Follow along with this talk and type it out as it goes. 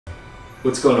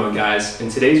What's going on, guys? In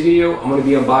today's video, I'm going to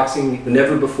be unboxing the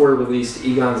never before released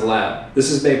Egons Lab.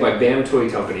 This is made by BAMM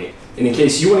Toyco. And in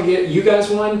case you want to get you guys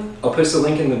one, I'll post a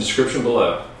link in the description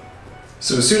below.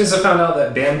 So as soon as I found out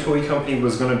that BAMM Toyco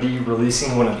was going to be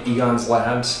releasing one of Egons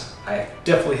Labs, I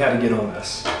definitely had to get on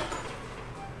this.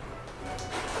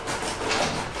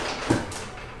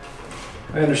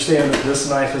 I understand that this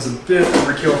knife is a bit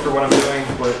overkill for what I'm doing,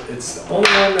 but it's the only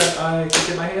one that I can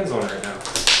get my hands on right now.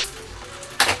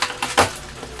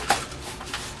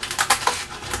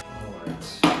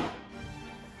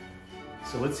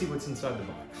 So let's see what's inside the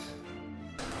box.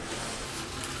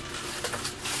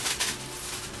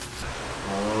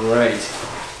 All right,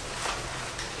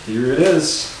 here it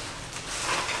is.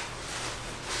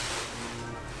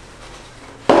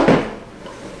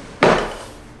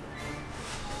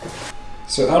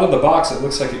 So out of the box, it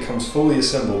looks like it comes fully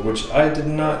assembled, which I did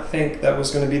not think that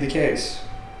was going to be the case.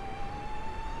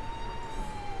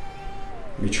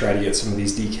 Let me try to get some of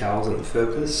these decals in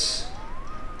focus.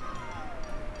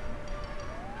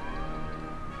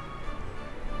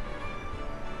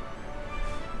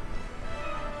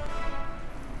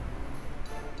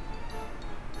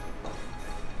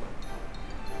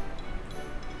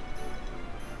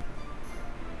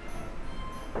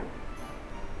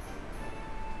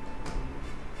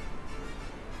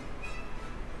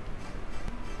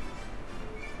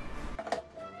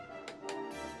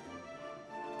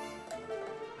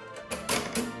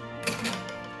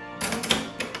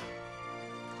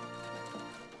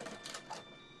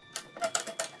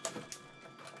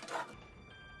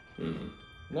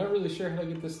 Not really sure how to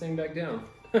get this thing back down.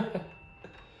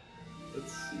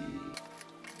 Let's see.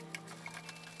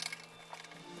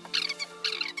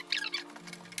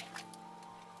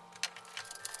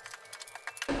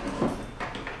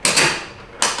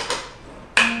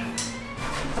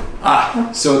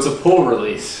 So it's a pull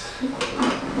release.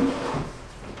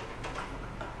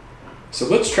 So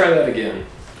let's try that again.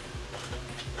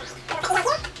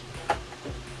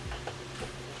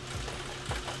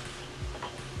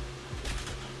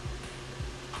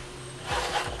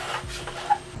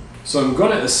 So I'm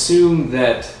going to assume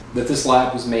that this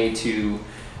lab was made to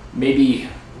maybe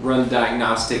run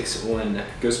diagnostics on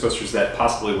Ghostbusters that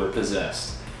possibly were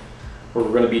possessed. What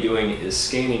we're going to be doing is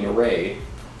scanning a ray.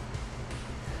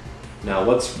 Now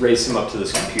let's raise him up to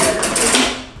this computer.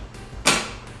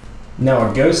 Now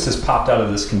a ghost has popped out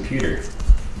of this computer.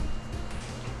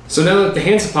 So now that the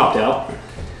hands have popped out,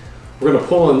 we're going to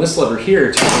pull on this lever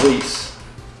here to release.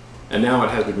 And now it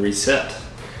has been reset.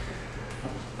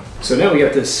 So now we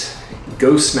got this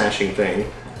ghost smashing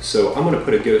thing. So I'm going to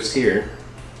put a ghost here,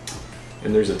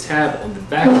 and there's a tab on the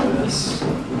back of this,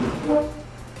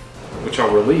 which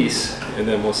I'll release, and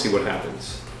then we'll see what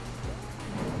happens.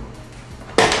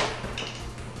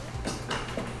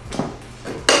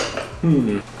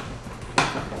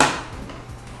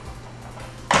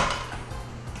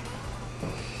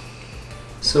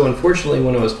 So unfortunately,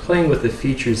 when I was playing with the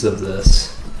features of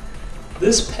this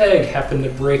peg happened to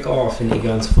break off in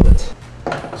Egon's foot.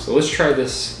 So let's try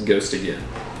this ghost again.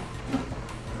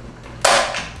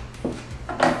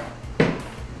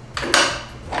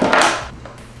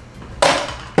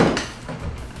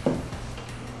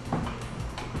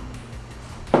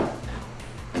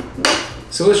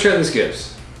 So let's try this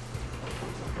ghost.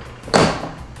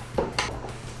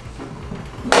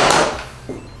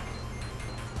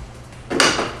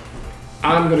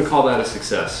 I'm going to call that a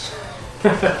success.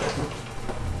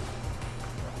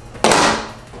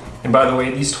 And by the way,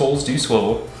 these tools do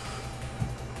swivel.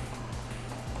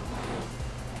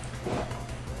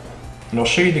 And I'll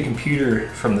show you the computer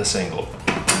from this angle.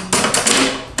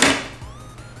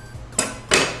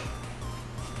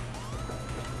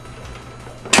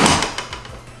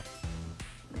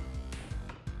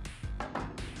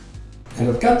 And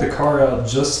I've got the car out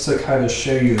just to kind of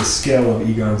show you the scale of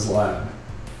Egons Lab.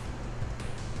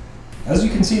 As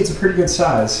you can see, it's a pretty good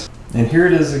size. And here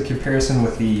it is in comparison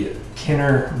with the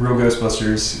Kenner Real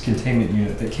Ghostbusters containment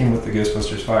unit that came with the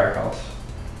Ghostbusters Firehouse.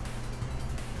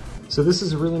 So this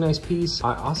is a really nice piece.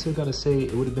 I also gotta say,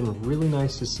 it would have been really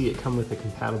nice to see it come with a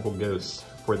compatible ghost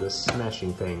for this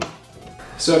smashing thing.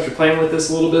 So after playing with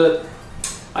this a little bit,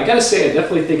 I gotta say I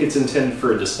definitely think it's intended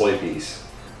for a display piece,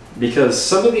 because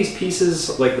some of these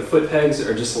pieces, like the foot pegs,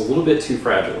 are just a little bit too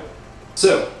fragile.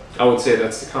 So I would say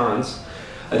that's the cons.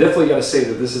 I definitely got to say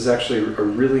that this is actually a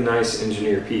really nice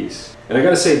engineered piece. And I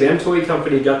got to say, BAMM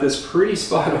Toyco got this pretty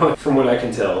spot on from what I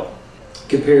can tell,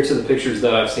 compared to the pictures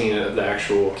that I've seen of the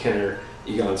actual Kenner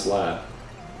Egons Lab.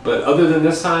 But other than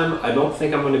this time, I don't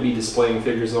think I'm going to be displaying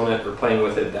figures on it or playing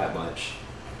with it that much.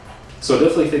 So I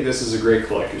definitely think this is a great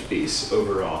collector's piece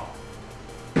overall.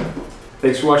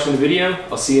 Thanks for watching the video.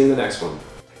 I'll see you in the next one.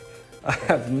 I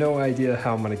have no idea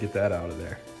how I'm gonna get that out of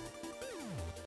there.